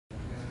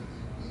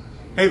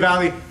Hey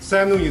Valley,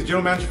 Sam Nunez,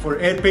 General Manager for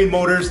Payne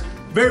Motors.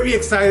 Very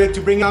excited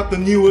to bring out the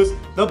newest,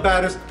 the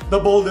baddest, the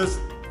boldest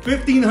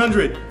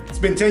 1500. It's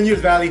been 10 years,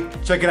 Valley.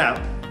 Check it out.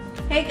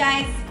 Hey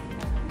guys,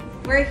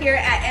 we're here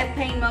at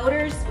Payne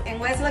Motors in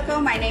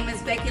Weslaco. My name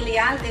is Becky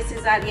Leal. This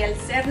is Ariel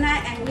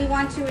Serna, and we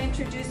want to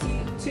introduce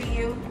to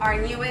you our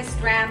newest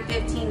Ram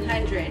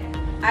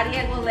 1500.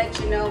 Ariel will let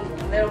you know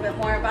a little bit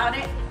more about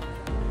it.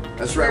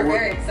 That's right. We're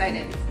very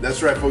excited.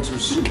 That's right, folks. We're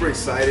super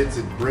excited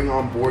to bring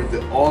on board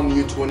the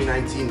all-new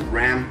 2019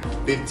 Ram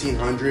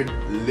 1500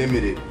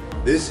 Limited.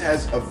 This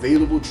has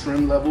available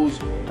trim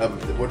levels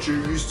of what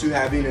you're used to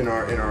having in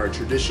our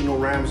traditional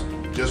Rams,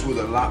 just with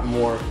a lot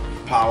more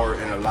power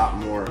and a lot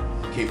more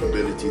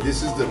capability.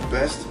 This is the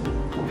best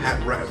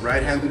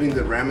ride handling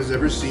that Ram has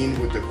ever seen,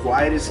 with the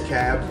quietest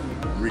cab,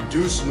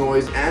 reduced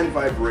noise and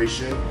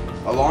vibration,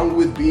 along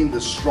with being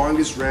the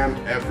strongest Ram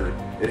ever.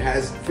 It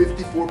has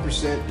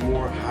 54%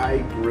 more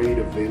high-grade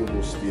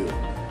available steel.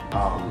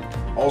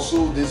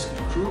 Also, this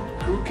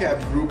crew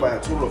cab grew by a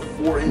total of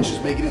 4 inches,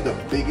 making it the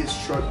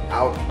biggest truck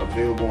out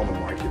available on the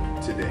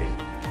market today.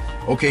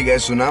 Okay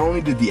guys, so not only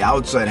did the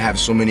outside have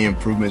so many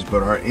improvements,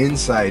 but our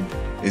inside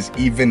is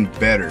even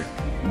better,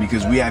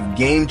 because we have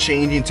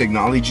game-changing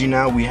technology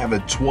now. We have a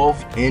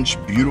 12-inch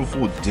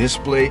beautiful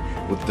display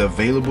with the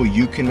available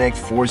Uconnect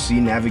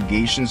 4C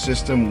navigation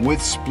system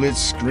with split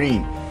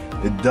screen.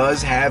 It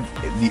does have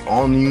the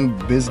all-new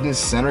business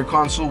center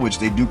console, which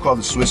they do call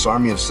the Swiss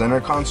Army of center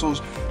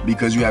consoles,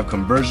 because you have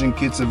conversion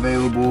kits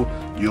available.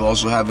 You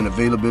also have an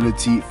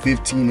availability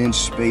 15-inch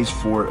space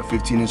for a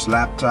 15-inch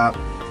laptop.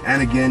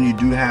 And again, you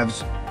do have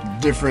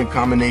different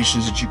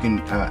combinations that you can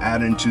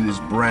add into this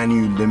brand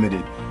new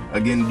Limited.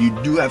 Again, you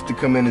do have to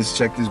come in and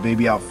check this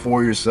baby out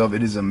for yourself.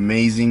 It is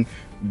amazing.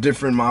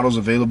 Different models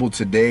available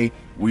today.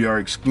 We are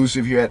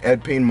exclusive here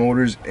at Payne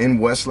Motors in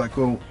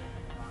Weslaco.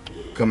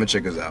 Come and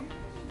check us out.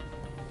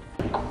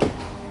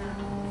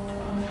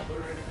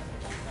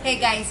 Hey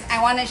guys,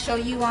 I want to show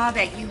you all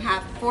that you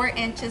have 4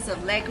 inches of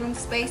legroom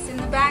space in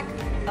the back,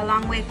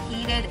 along with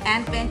heated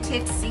and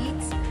vented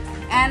seats,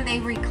 and they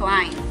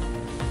recline.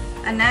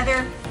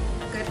 Another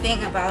good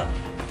thing about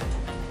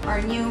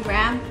our new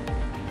Ram,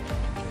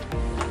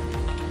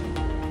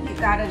 you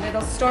got a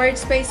little storage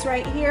space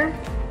right here.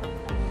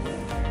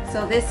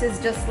 So this is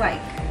just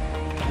like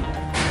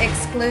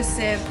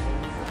exclusive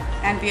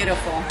and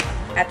beautiful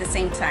at the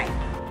same time.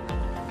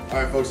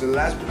 Alright folks, and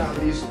last but not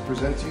least, I'll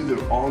present to you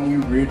the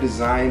all-new rear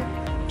design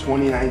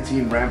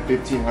 2019 Ram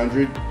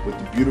 1500 with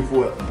the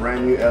beautiful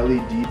brand new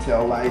LED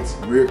tail lights,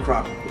 rear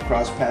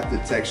cross path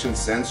detection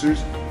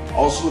sensors.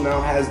 Also now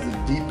has the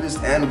deepest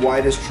and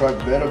widest truck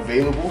bed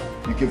available.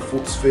 You can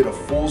fit a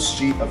full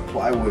sheet of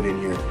plywood in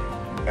here.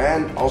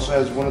 And also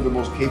has one of the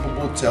most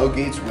capable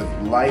tailgates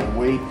with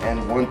lightweight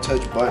and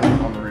one-touch button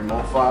on the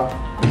remote fob,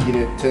 making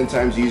it 10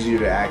 times easier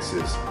to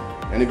access.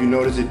 And if you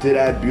notice, it did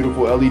add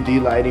beautiful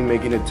LED lighting,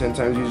 making it 10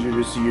 times easier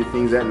to see your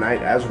things at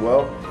night as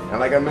well. And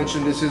like I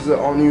mentioned, this is the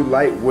all-new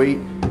lightweight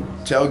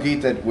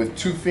tailgate that with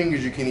 2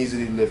 fingers you can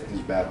easily lift this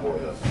bad boy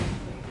up.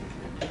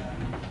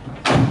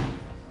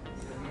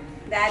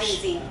 That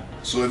easy.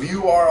 So if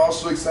you are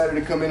also excited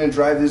to come in and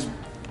drive this,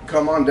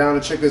 come on down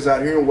and check us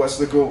out here in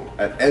Weslaco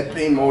at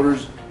Payne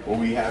Motors, where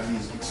we have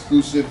these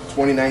exclusive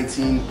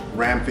 2019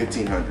 Ram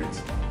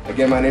 1500s.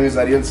 Again, my name is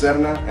Ariel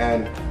Serna,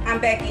 and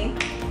I'm Becky.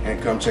 And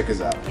come check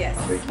us out. Yes.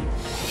 Thank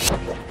you.